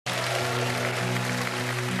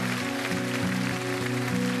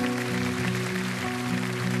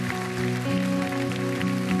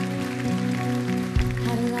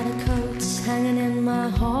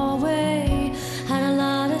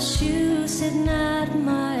dancing at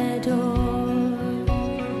my door.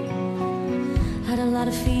 Had a lot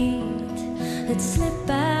of feet that slipped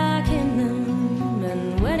back in them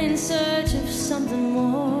and went in search of something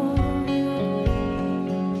more.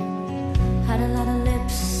 Had a lot of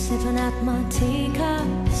lips sipping at my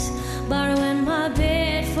teacups, borrowing my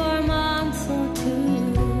bed for a month or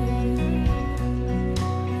two.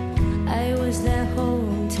 I was their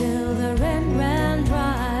home till the rent ran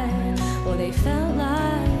dry, or they felt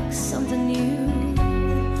like something new.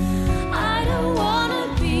 I don't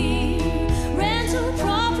wanna be rental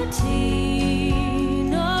property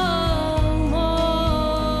no more.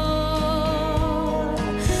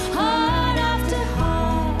 Heart after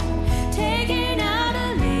heart, taking out a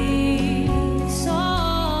lease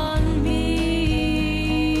on me.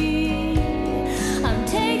 I'm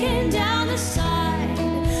taking down the sign,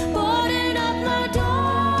 boarding up my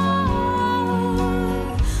door.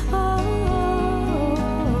 Oh,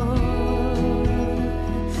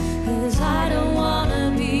 'cause I don't wanna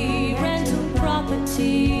be rental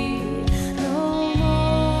property no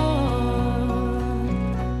more.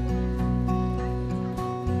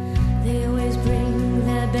 They always bring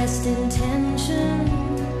their best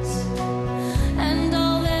intentions and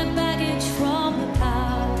all their baggage from the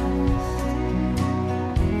past.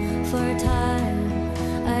 For a time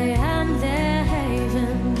I am their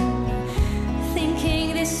haven, thinking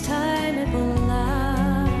this time it will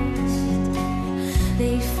last.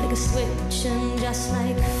 They flick a switch and just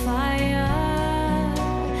like fire,